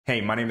Hey,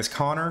 my name is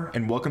Connor,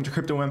 and welcome to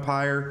Crypto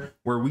Empire,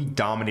 where we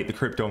dominate the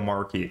crypto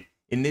market.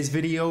 In this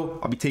video,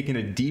 I'll be taking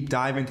a deep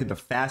dive into the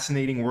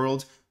fascinating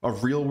world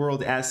of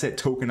real-world asset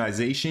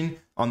tokenization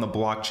on the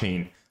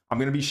blockchain. I'm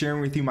going to be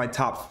sharing with you my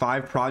top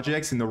 5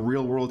 projects in the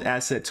real-world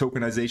asset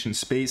tokenization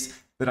space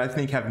that I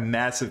think have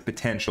massive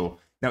potential.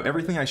 Now,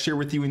 everything I share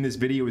with you in this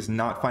video is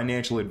not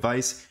financial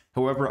advice.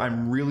 However,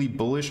 I'm really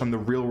bullish on the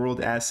real-world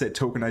asset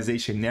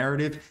tokenization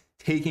narrative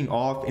taking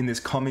off in this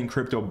coming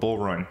crypto bull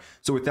run.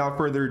 So without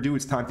further ado,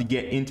 it's time to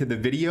get into the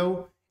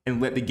video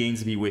and let the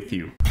gains be with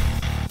you.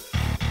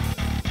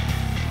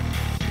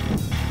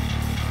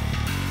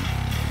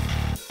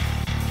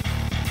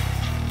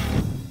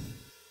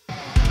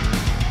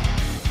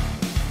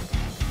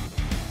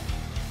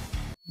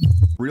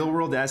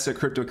 Real-world asset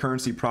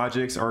cryptocurrency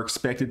projects are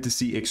expected to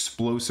see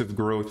explosive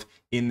growth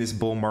in this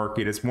bull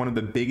market. It's one of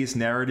the biggest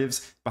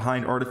narratives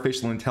behind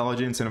artificial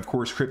intelligence and, of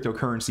course,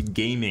 cryptocurrency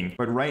gaming.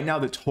 But right now,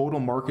 the total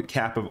market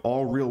cap of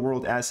all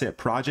real-world asset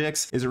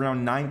projects is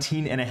around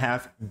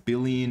 $19.5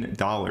 billion.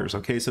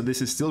 Okay, so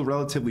this is still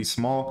relatively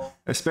small,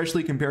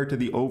 especially compared to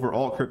the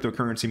overall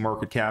cryptocurrency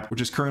market cap,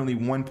 which is currently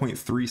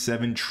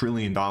 $1.37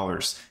 trillion.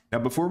 Now,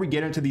 before we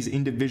get into these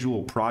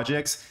individual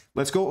projects,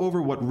 let's go over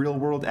what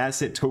real-world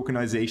asset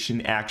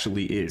tokenization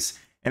actually is.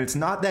 And it's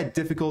not that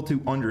difficult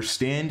to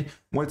understand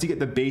once you get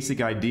the basic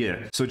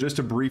idea. So just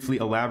to briefly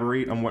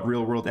elaborate on what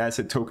real-world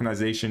asset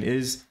tokenization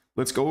is,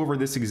 let's go over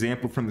this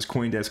example from this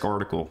CoinDesk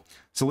article.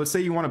 So let's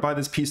say you want to buy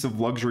this piece of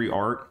luxury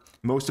art.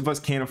 Most of us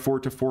can't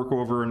afford to fork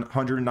over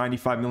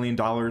 $195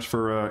 million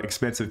for an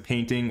expensive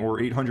painting or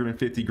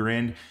 850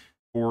 grand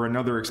for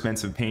another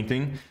expensive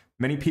painting.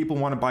 Many people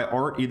want to buy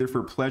art either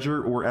for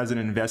pleasure or as an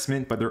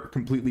investment, but they're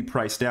completely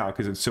priced out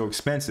because it's so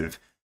expensive.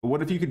 But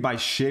what if you could buy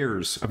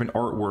shares of an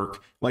artwork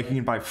like you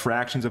can buy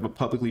fractions of a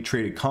publicly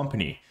traded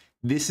company?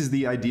 This is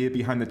the idea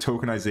behind the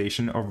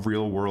tokenization of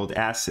real-world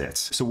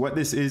assets. So what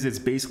this is, it's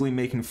basically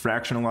making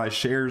fractionalized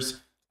shares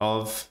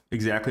of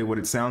exactly what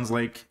it sounds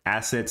like,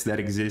 assets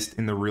that exist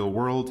in the real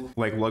world,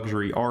 like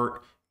luxury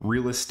art,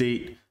 real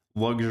estate,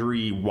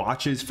 luxury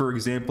watches, for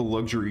example,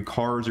 luxury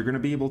cars. You're going to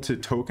be able to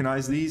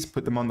tokenize these,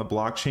 put them on the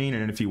blockchain,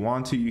 and if you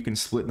want to, you can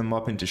split them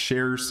up into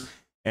shares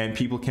and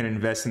people can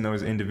invest in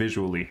those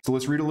individually. So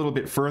let's read a little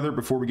bit further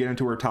before we get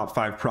into our top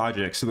 5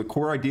 projects. So the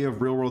core idea of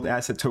real-world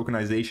asset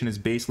tokenization is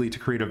basically to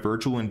create a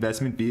virtual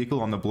investment vehicle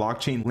on the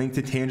blockchain linked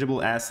to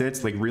tangible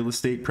assets like real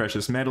estate,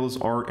 precious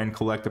metals, art, and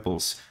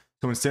collectibles.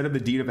 So instead of the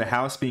deed of a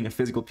house being a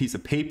physical piece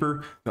of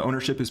paper, the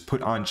ownership is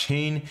put on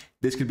chain.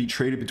 This could be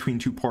traded between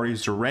 2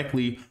 parties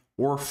directly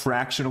or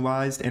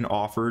fractionalized and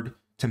offered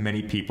to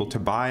many people to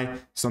buy.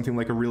 Something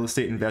like a real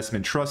estate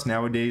investment trust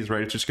nowadays,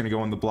 right? It's just going to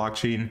go on the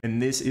blockchain.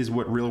 And this is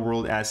what real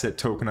world asset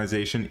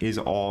tokenization is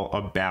all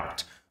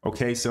about.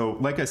 Okay, so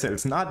like I said,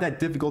 it's not that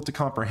difficult to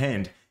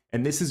comprehend.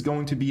 And this is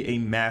going to be a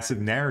massive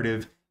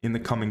narrative in the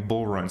coming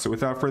bull run. So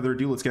without further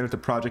ado, let's get into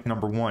project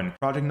number 1.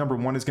 Project number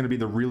 1 is going to be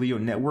the Rio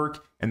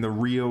network and the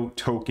Rio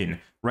token.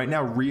 Right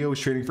now, Rio is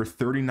trading for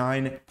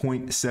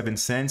 39.7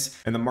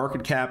 cents, and the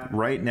market cap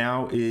right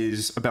now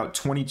is about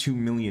 $22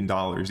 million.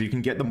 You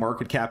can get the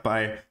market cap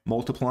by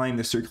multiplying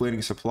the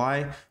circulating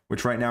supply,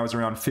 which right now is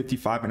around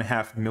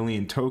 55.5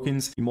 million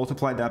tokens. You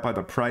multiply that by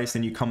the price,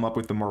 and you come up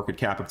with the market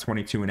cap of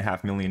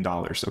 $22.5 million.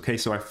 Okay,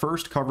 so I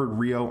first covered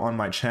Rio on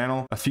my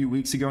channel a few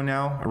weeks ago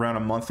now, around a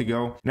month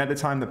ago, and at the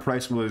time the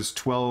price was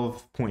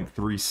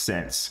 12.3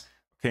 cents.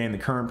 Okay, and the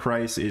current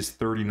price is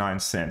 39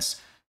 cents.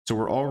 So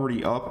we're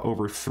already up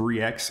over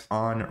 3x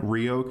on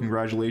Rio.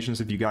 Congratulations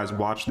if you guys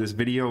watched this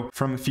video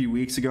from a few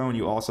weeks ago and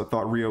you also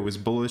thought Rio was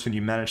bullish and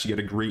you managed to get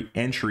a great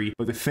entry.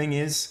 But the thing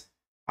is,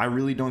 I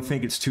really don't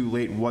think it's too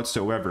late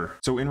whatsoever.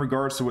 So in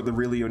regards to what the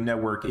Rio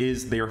network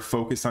is, they are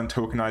focused on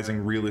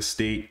tokenizing real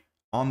estate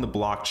on the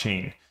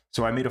blockchain.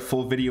 So I made a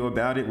full video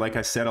about it. Like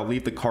I said, I'll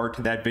leave the card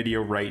to that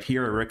video right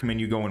here. I recommend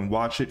you go and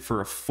watch it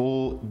for a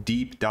full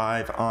deep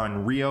dive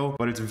on Rio,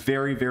 but it's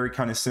very, very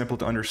kind of simple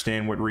to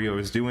understand what Rio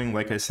is doing.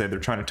 Like I said, they're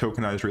trying to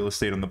tokenize real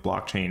estate on the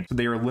blockchain. So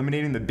they are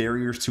eliminating the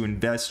barriers to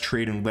invest,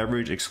 trade, and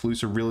leverage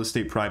exclusive real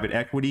estate, private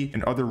equity,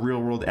 and other real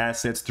world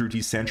assets through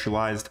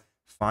decentralized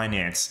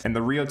finance. And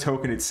the Rio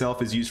token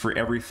itself is used for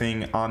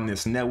everything on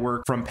this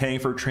network, from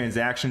paying for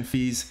transaction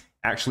fees,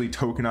 actually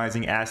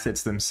tokenizing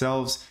assets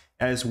themselves,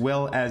 as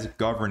well as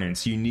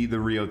governance. You need the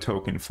Rio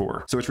token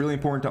for. So it's really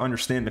important to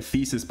understand the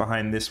thesis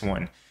behind this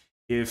one.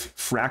 If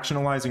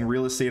fractionalizing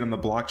real estate on the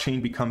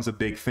blockchain becomes a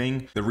big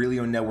thing, the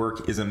Rio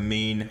network is a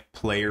main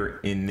player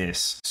in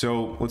this.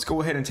 So let's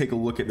go ahead and take a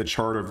look at the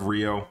chart of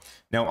Rio.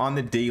 Now on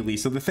the daily,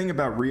 so the thing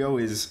about Rio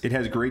is it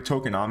has great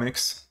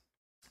tokenomics.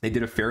 They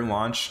did a fair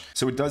launch,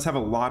 so it does have a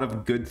lot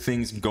of good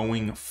things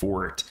going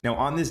for it. Now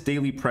on this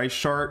daily price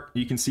chart,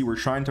 you can see we're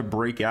trying to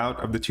break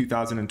out of the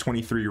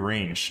 2023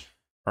 range.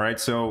 All right,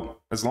 so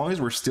as long as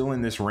we're still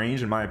in this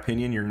range, in my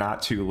opinion, you're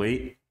not too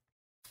late.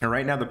 And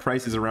right now the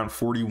price is around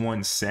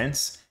 41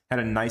 cents. Had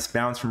a nice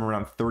bounce from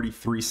around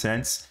 33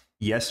 cents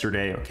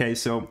yesterday. Okay,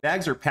 so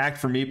bags are packed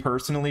for me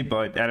personally,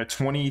 but at a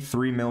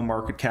 23 mil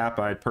market cap,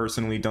 I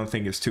personally don't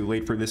think it's too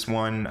late for this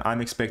one.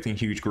 I'm expecting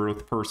huge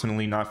growth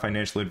personally, not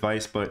financial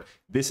advice, but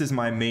this is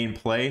my main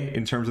play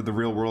in terms of the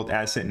real world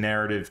asset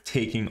narrative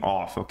taking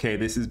off. Okay,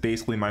 this is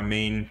basically my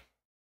main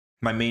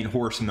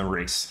horse in the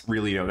race,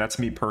 Relio. That's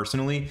me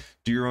personally.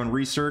 Do your own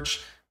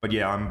research. But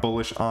yeah, I'm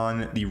bullish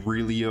on the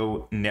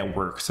Relio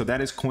network. So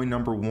that is coin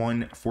number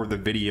 1 for the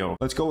video.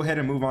 Let's go ahead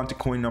and move on to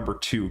coin number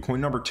 2.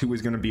 Coin number 2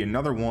 is going to be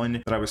another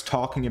one that I was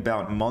talking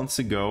about months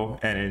ago,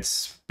 and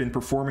it's been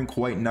performing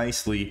quite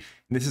nicely.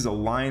 This is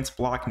Alliance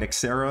Block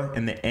Nexera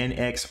and the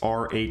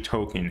NXRA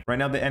token. Right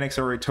now, the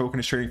NXRA token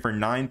is trading for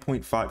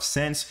 9.5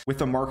 cents with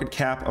a market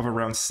cap of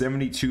around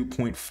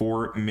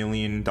 $72.4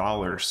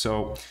 million.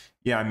 So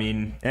yeah, I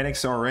mean,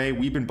 NXRA,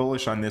 we've been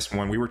bullish on this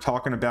one. We were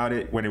talking about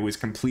it when it was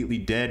completely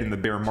dead in the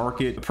bear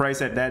market. The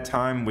price at that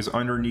time was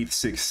underneath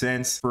 6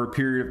 cents. For a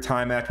period of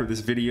time after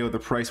this video, the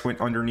price went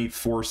underneath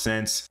 4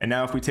 cents. And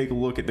now if we take a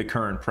look at the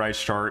current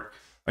price chart,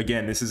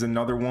 again, this is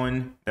another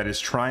one that is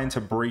trying to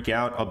break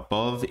out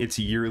above its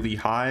yearly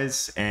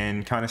highs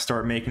and kind of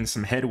start making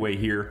some headway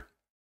here.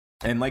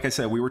 And like I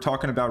said, we were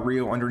talking about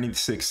Rio underneath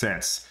 6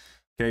 cents.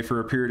 Okay,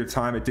 for a period of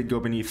time, it did go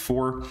beneath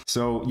 4.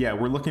 So yeah,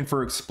 we're looking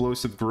for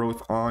explosive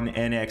growth on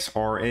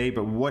NXRA,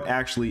 but what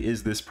actually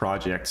is this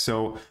project?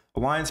 So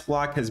Alliance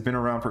Block has been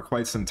around for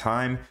quite some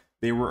time.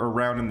 They were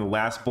around in the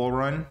last bull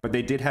run, but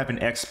they did have an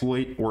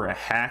exploit or a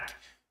hack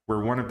where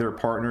one of their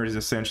partners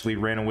essentially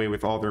ran away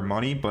with all their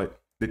money,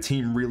 but the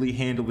team really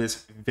handled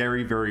this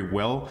very, very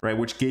well, right?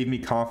 Which gave me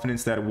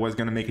confidence that it was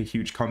going to make a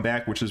huge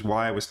comeback, which is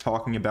why I was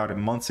talking about it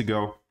months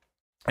ago.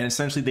 And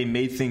essentially they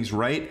made things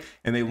right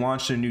and they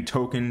launched a new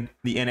token,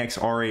 the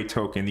NXRA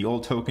token. The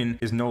old token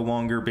is no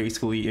longer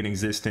basically in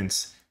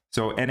existence.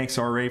 So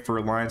NXRA for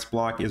Alliance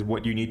Block is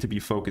what you need to be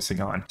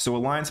focusing on. So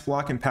Alliance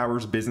Block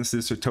empowers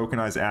businesses to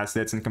tokenize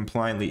assets and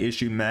compliantly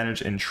issue, manage,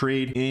 and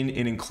trade in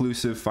an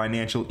inclusive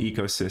financial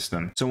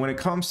ecosystem. So when it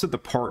comes to the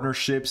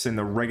partnerships and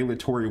the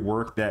regulatory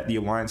work that the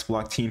Alliance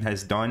Block team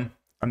has done,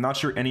 I'm not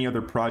sure any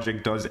other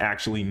project does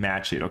actually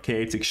match it,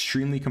 okay? It's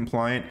extremely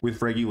compliant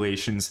with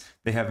regulations.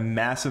 They have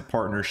massive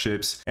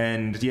partnerships.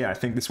 And yeah, I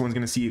think this one's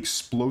gonna see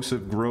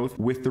explosive growth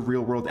with the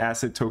real world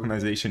asset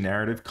tokenization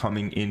narrative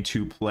coming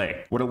into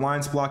play. What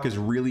Alliance Block is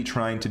really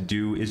trying to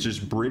do is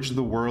just bridge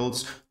the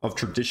worlds of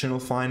traditional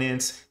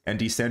finance and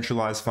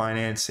decentralized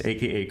finance,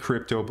 aka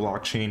crypto,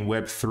 blockchain,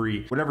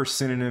 Web3, whatever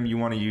synonym you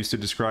wanna use to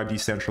describe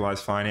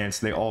decentralized finance,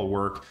 they all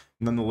work.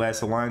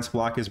 Nonetheless, Alliance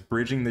Block is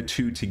bridging the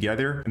two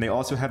together, and they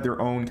also have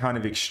their own kind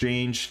of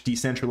exchange,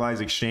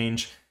 decentralized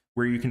exchange,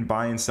 where you can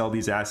buy and sell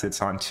these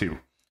assets on too.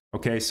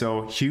 Okay,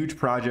 so huge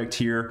project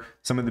here,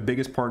 some of the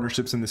biggest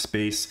partnerships in the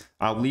space.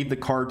 I'll leave the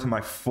card to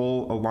my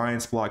full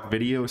Alliance Block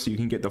video so you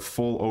can get the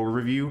full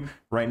overview.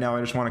 Right now,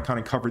 I just want to kind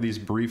of cover these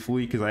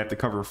briefly because I have to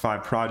cover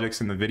 5 projects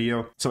in the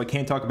video. So I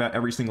can't talk about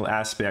every single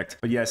aspect,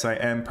 but yes, I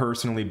am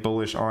personally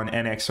bullish on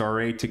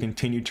NXRA to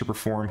continue to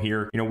perform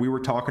here. You know, we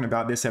were talking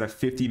about this at a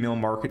 50 mil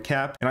market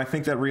cap, and I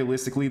think that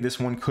realistically, this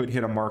one could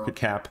hit a market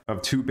cap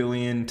of $2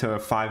 billion to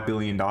 $5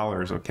 billion,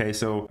 okay?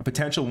 So a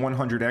potential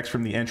 100x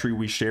from the entry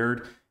we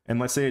shared. And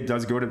let's say it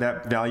does go to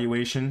that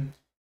valuation,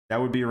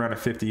 that would be around a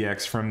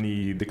 50x from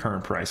the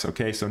current price.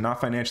 Okay, so not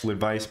financial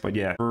advice, but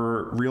yeah,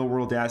 for real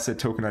world asset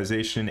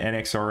tokenization,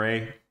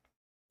 NXRA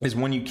is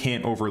one you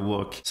can't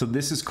overlook. So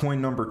this is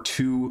coin number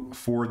 2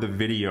 for the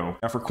video.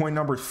 Now for coin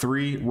number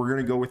 3, we're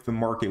gonna go with the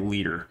market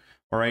leader.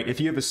 All right, if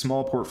you have a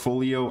small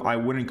portfolio, I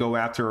wouldn't go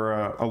after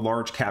a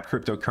large cap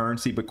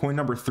cryptocurrency, but coin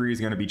number 3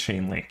 is gonna be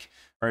Chainlink.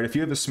 All right, if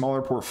you have a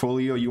smaller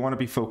portfolio, you want to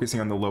be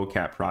focusing on the low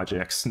cap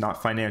projects,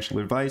 not financial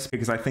advice,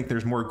 because I think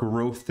there's more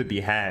growth to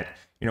be had.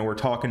 You know, we're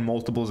talking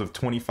multiples of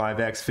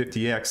 25x,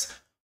 50x,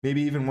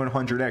 maybe even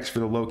 100x for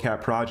the low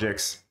cap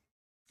projects,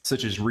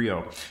 such as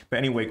Rio. But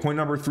anyway, coin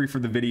number 3 for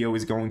the video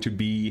is going to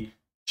be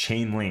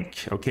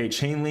Chainlink. Okay,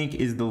 Chainlink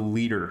is the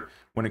leader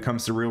when it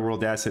comes to real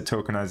world asset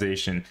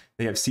tokenization.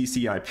 They have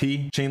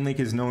CCIP. Chainlink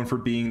is known for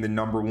being the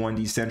 #1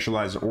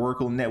 decentralized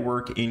Oracle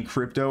network in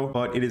crypto,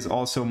 but it is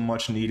also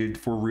much needed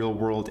for real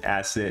world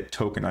asset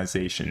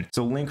tokenization.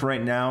 So Link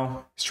right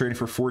now is trading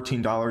for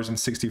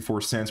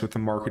 $14.64 with a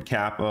market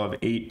cap of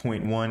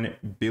 $8.1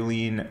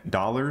 billion.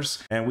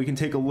 And we can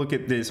take a look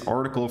at this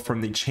article from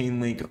the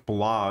Chainlink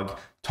blog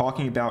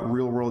talking about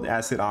real world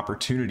asset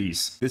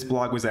opportunities. This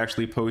blog was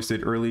actually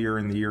posted earlier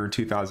in the year in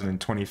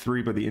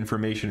 2023, but the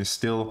information is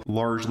still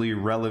largely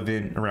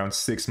relevant around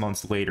 6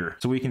 months later.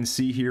 So we can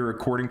see here,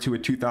 according to a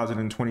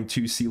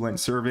 2022 C-Lent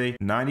survey,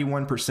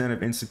 91%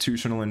 of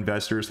institutional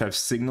investors have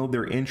signaled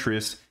their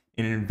interest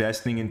in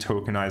investing in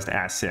tokenized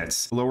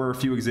assets. Below are a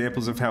few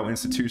examples of how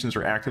institutions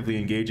are actively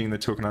engaging in the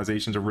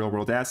tokenizations of real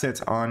world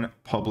assets on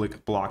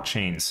public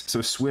blockchains.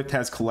 So Swift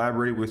has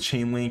collaborated with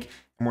Chainlink,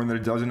 more than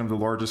a dozen of the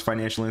largest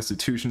financial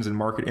institutions and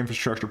market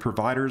infrastructure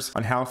providers,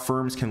 on how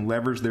firms can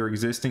leverage their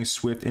existing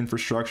Swift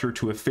infrastructure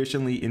to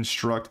efficiently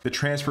instruct the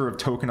transfer of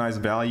tokenized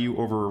value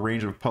over a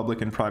range of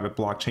public and private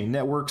blockchain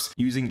networks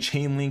using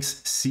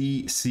Chainlink's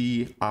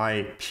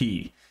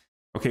CCIP.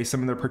 Okay,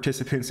 some of the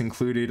participants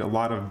included a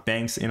lot of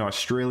banks in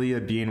Australia,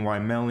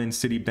 BNY Mellon,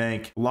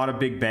 Citibank. A lot of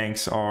big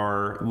banks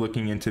are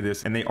looking into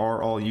this, and they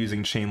are all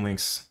using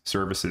Chainlink's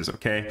services,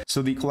 okay?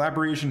 So the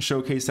collaboration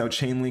showcased how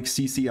Chainlink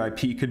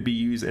CCIP could be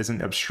used as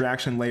an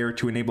abstraction layer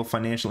to enable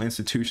financial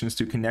institutions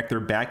to connect their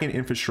backend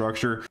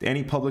infrastructure to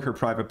any public or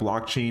private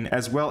blockchain,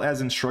 as well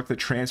as instruct the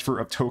transfer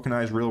of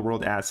tokenized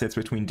real-world assets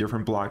between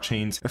different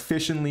blockchains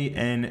efficiently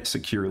and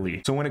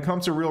securely. So when it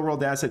comes to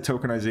real-world asset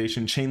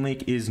tokenization,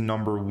 Chainlink is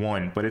number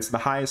one, but it's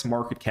the highest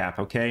market cap,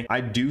 okay?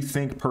 I do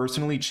think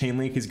personally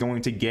Chainlink is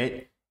going to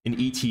get an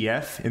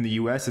ETF in the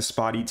US, a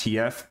spot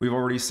ETF. We've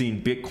already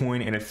seen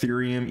Bitcoin and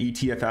Ethereum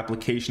ETF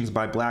applications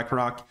by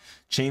BlackRock.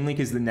 Chainlink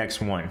is the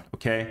next one,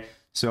 okay?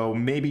 So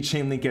maybe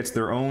Chainlink gets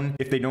their own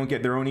if they don't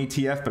get their own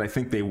ETF, but I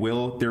think they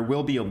will. There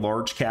will be a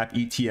large cap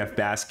ETF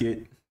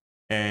basket,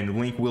 and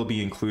Link will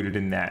be included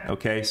in that,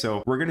 okay?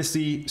 So we're gonna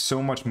see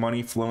so much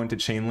money flow into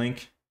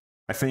Chainlink.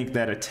 I think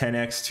that a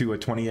 10x to a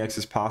 20x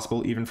is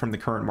possible, even from the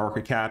current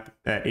market cap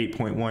at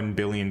 $8.1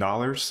 billion.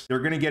 They're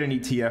going to get an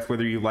ETF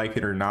whether you like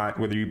it or not,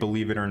 whether you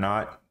believe it or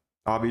not.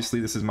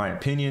 Obviously, this is my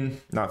opinion,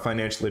 not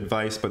financial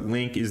advice, but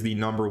Link is the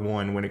number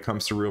one when it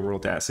comes to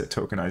real-world asset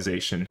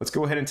tokenization. Let's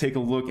go ahead and take a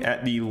look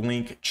at the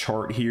Link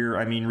chart here.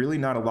 I mean, really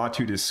not a lot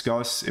to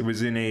discuss. It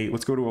was in a,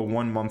 let's go to a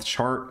 1 month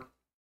chart.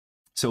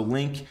 So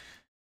Link,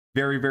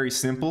 very, very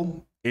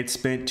simple. It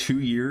spent 2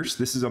 years.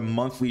 This is a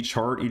monthly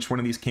chart. Each one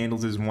of these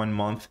candles is 1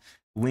 month.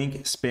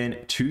 Link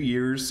spent 2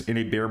 years in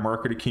a bear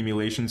market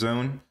accumulation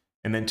zone.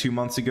 And then 2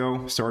 months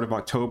ago, start of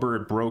October,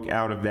 it broke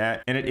out of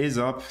that. And it is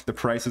up. The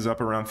price is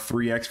up around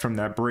 3x from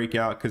that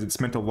breakout because it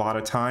spent a lot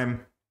of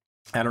time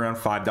at around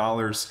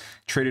 $5,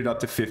 traded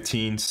up to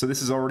 15. So this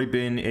has already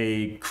been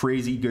a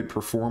crazy good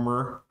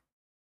performer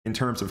in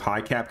terms of high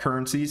cap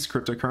currencies,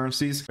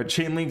 cryptocurrencies. But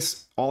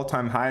Chainlink's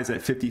all-time high is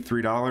at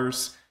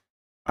 $53.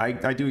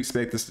 I do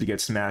expect this to get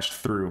smashed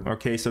through.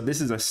 Okay, so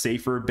this is a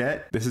safer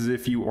bet. This is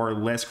if you are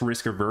less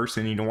risk averse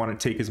and you don't want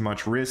to take as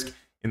much risk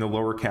in the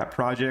lower cap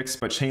projects.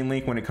 But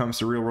Chainlink, when it comes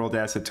to real world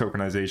asset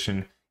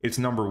tokenization, it's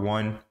number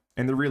one,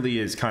 and there really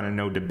is kind of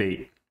no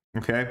debate.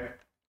 Okay,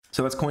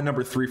 so that's coin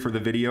number 3 for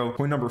the video.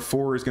 Coin number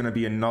 4 is going to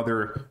be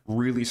another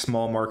really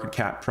small market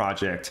cap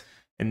project,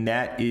 and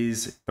that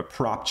is the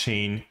Prop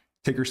Chain.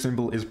 Ticker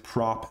symbol is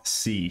Prop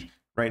C.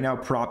 Right now,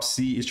 Prop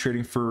C is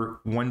trading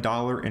for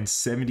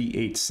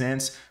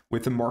 $1.78.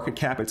 With the market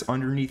cap, it's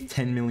underneath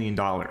 $10 million.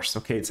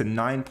 Okay, it's a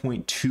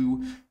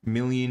 $9.2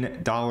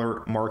 million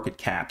market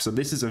cap. So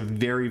this is a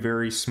very,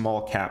 very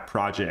small cap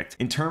project.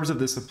 In terms of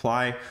the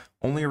supply,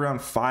 only around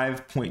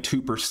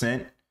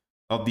 5.2%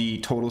 of the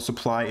total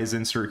supply is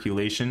in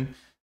circulation.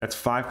 That's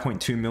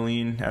 5.2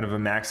 million out of a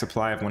max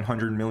supply of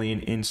 100 million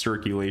in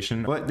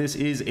circulation. But this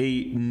is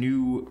a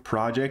new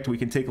project. We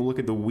can take a look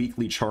at the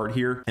weekly chart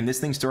here. And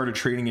this thing started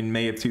trading in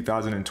May of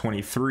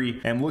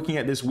 2023. And looking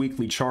at this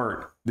weekly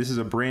chart, this is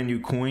a brand new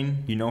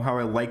coin. You know how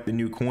I like the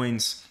new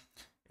coins.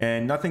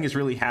 And nothing has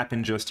really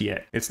happened just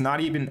yet. It's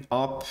not even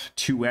up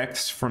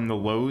 2x from the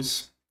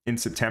lows in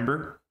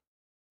September.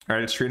 All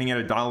right, it's trading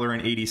at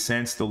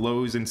 $1.80. The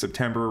lows in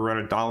September were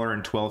at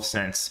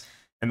 $1.12.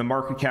 And the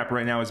market cap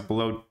right now is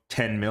below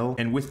 10 mil.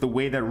 And with the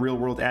way that real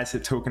world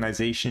asset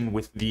tokenization,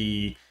 with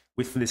the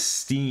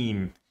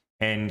steam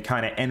and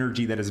kind of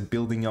energy that is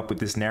building up with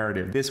this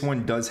narrative, this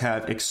one does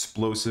have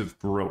explosive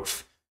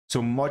growth.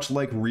 So much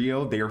like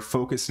Rio, they are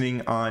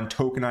focusing on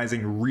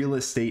tokenizing real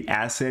estate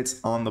assets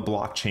on the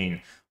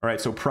blockchain. All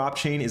right, so Prop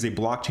Chain is a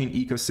blockchain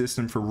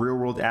ecosystem for real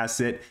world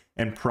asset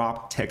and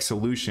prop tech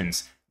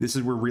solutions. This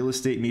is where real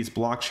estate meets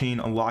blockchain,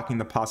 unlocking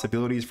the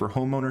possibilities for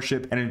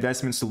homeownership and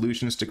investment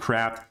solutions to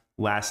craft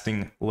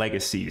lasting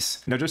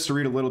legacies. Now, just to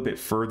read a little bit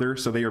further,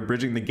 so they are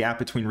bridging the gap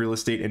between real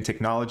estate and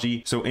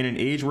technology. So in an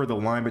age where the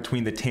line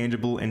between the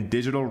tangible and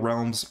digital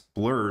realms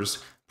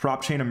blurs,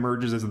 Prop Chain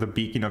emerges as the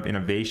beacon of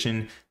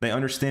innovation. They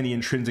understand the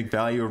intrinsic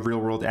value of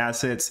real-world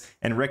assets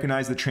and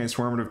recognize the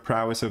transformative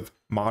prowess of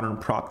modern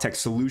prop tech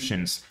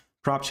solutions.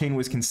 Prop Chain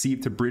was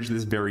conceived to bridge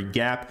this very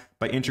gap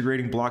by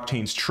integrating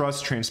blockchain's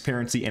trust,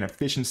 transparency, and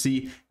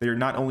efficiency. They are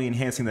not only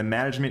enhancing the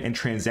management and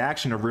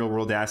transaction of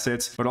real-world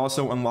assets, but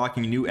also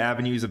unlocking new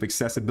avenues of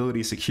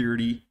accessibility,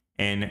 security,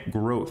 and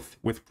growth.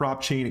 With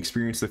Prop Chain,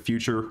 experience the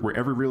future where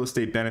every real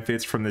estate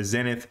benefits from the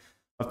zenith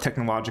of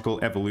technological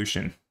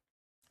evolution.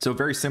 So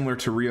very similar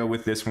to Rio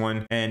with this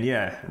one. And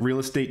yeah, real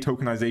estate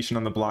tokenization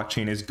on the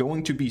blockchain is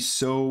going to be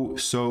so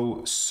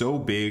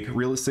big.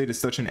 Real estate is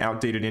such an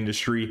outdated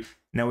industry.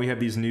 Now we have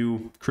these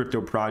new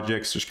crypto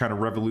projects just kind of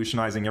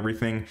revolutionizing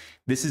everything.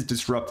 This is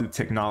disruptive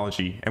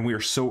technology, and we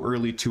are so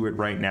early to it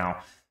right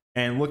now.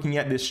 And looking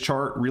at this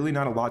chart, really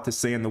not a lot to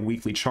say on the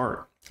weekly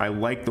chart. I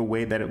like the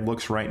way that it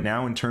looks right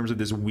now in terms of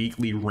this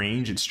weekly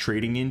range it's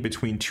trading in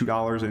between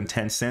 $2.10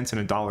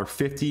 and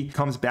 $1.50.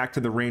 Comes back to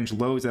the range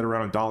lows at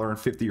around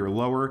 $1.50 or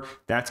lower.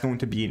 That's going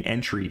to be an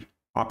entry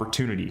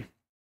opportunity.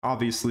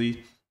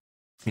 Obviously,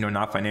 you know,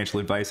 not financial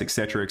advice,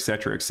 etc.,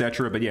 etc.,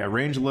 etc. But yeah,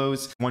 range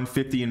lows,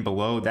 150 and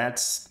below,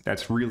 that's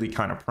really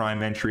kind of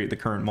prime entry at the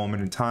current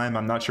moment in time.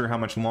 I'm not sure how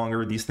much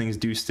longer these things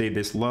do stay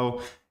this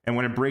low. And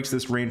when it breaks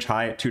this range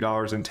high at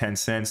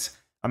 $2.10,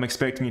 I'm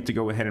expecting it to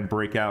go ahead and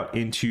break out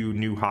into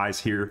new highs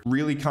here.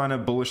 Really kind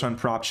of bullish on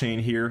prop chain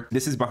here.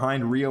 This is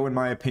behind Rio in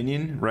my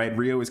opinion, right?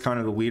 Rio is kind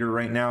of the leader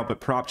right now, but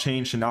prop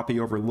chain should not be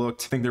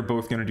overlooked. I think they're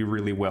both going to do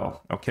really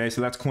well. Okay,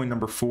 so that's coin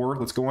number 4.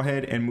 Let's go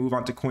ahead and move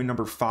on to coin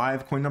number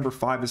 5. Coin number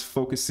 5 is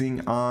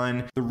focusing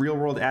on the real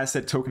world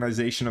asset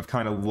tokenization of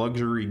kind of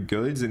luxury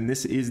goods, and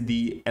this is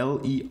the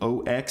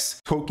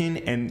LEOX token,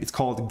 and it's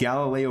called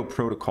Galileo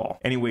Protocol.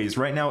 Anyways,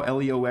 right now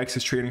LEOX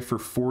is trading for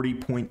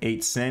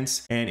 40.8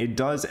 cents, and it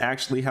does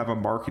actually have a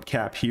market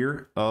cap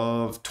here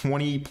of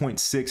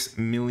 $20.6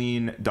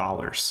 million,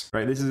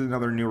 right? This is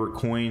another newer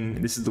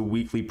coin. This is the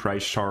weekly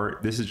price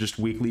chart. This is just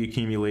weekly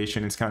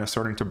accumulation. It's kind of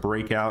starting to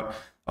break out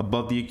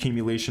above the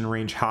accumulation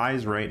range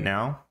highs right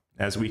now.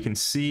 As we can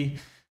see,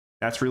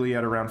 that's really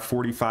at around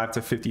 45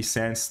 to 50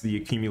 cents, the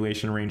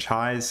accumulation range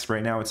highs.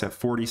 Right now it's at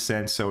 40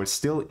 cents, so it's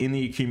still in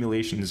the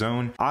accumulation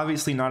zone.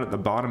 Obviously not at the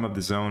bottom of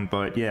the zone,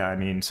 but yeah, I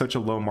mean, such a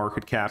low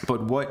market cap.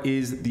 But what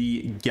is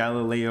the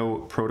Galileo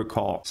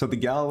Protocol? So the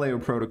Galileo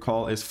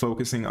Protocol is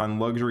focusing on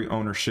luxury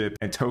ownership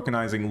and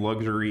tokenizing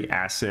luxury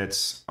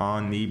assets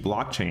on the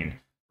blockchain,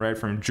 right?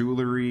 From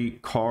jewelry,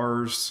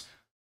 cars,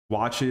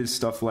 watches,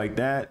 stuff like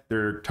that.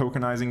 They're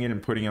tokenizing it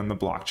and putting it on the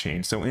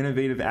blockchain. So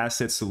innovative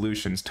asset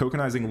solutions,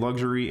 tokenizing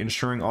luxury,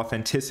 ensuring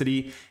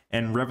authenticity,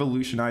 and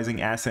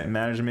revolutionizing asset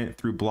management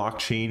through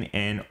blockchain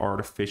and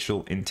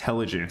artificial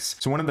intelligence.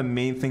 So one of the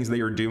main things they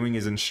are doing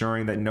is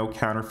ensuring that no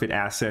counterfeit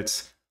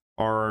assets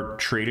are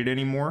traded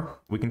anymore.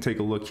 We can take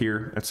a look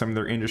here at some of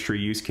their industry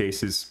use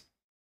cases.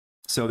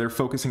 So they're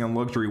focusing on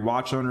luxury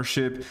watch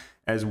ownership,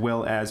 as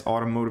well as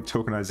automotive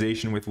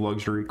tokenization with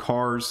luxury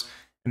cars,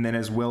 and then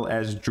as well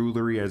as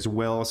jewelry as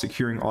well,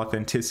 securing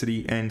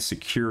authenticity and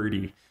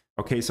security.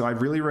 Okay, so I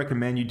really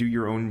recommend you do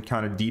your own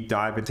kind of deep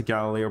dive into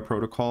Galileo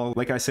Protocol.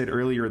 Like I said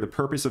earlier, the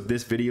purpose of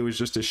this video is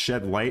just to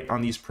shed light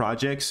on these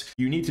projects.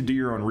 You need to do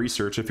your own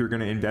research if you're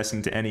going to invest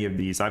into any of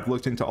these. I've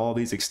looked into all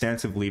these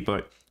extensively,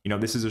 but you know,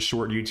 this is a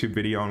short YouTube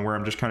video on where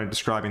I'm just kind of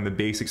describing the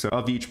basics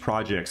of each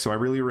project. So I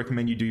really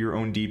recommend you do your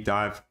own deep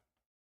dive.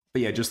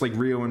 But yeah, just like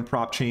Rio and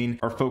prop chain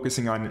are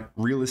focusing on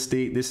real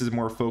estate, this is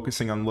more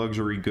focusing on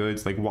luxury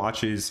goods like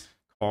watches,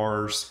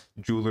 cars,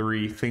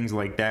 jewelry, things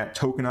like that,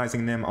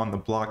 tokenizing them on the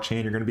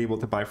blockchain. You're going to be able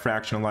to buy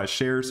fractionalized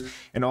shares,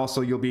 and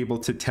also you'll be able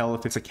to tell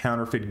if it's a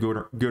counterfeit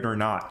good or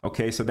not.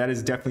 Okay, so that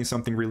is definitely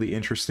something really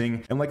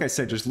interesting. And like I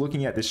said, just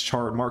looking at this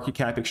chart, market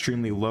cap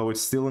extremely low.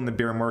 It's still in the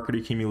bear market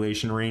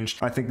accumulation range.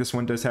 I think this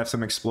one does have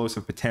some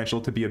explosive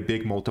potential to be a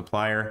big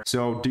multiplier.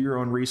 So do your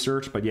own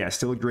research, but yeah,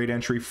 still a great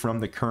entry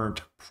from the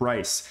current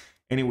price.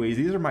 Anyways,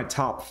 these are my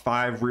top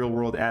 5 real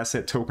world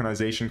asset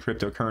tokenization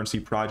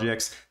cryptocurrency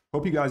projects.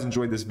 Hope you guys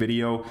enjoyed this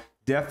video.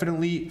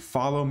 Definitely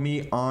follow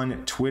me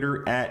on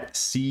Twitter at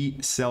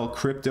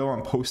CSellCrypto.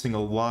 I'm posting a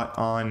lot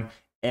on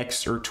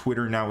X or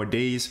Twitter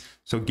nowadays,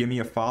 so give me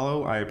a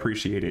follow. I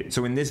appreciate it.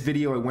 So in this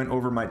video, I went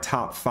over my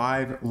top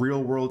 5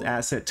 real world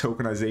asset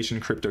tokenization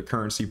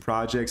cryptocurrency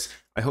projects.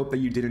 I hope that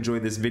you did enjoy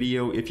this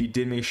video. If you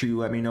did, make sure you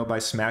let me know by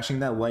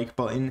smashing that like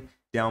button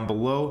down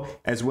below,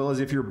 as well as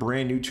if you're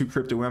brand new to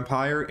Crypto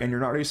Empire and you're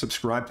not already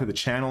subscribed to the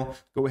channel,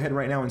 go ahead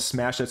right now and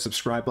smash that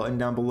subscribe button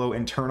down below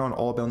and turn on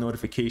all bell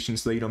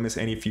notifications so that you don't miss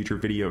any future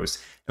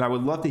videos. And I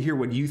would love to hear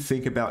what you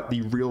think about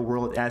the real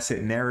world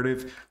asset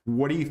narrative.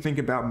 What do you think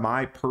about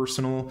my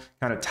personal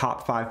kind of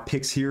top 5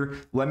 picks here?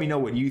 Let me know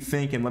what you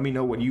think, and let me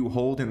know what you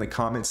hold in the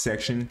comment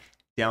section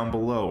down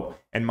below.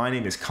 And my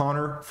name is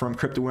Connor from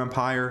Crypto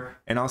Empire,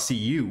 and I'll see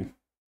you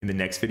in the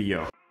next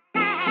video.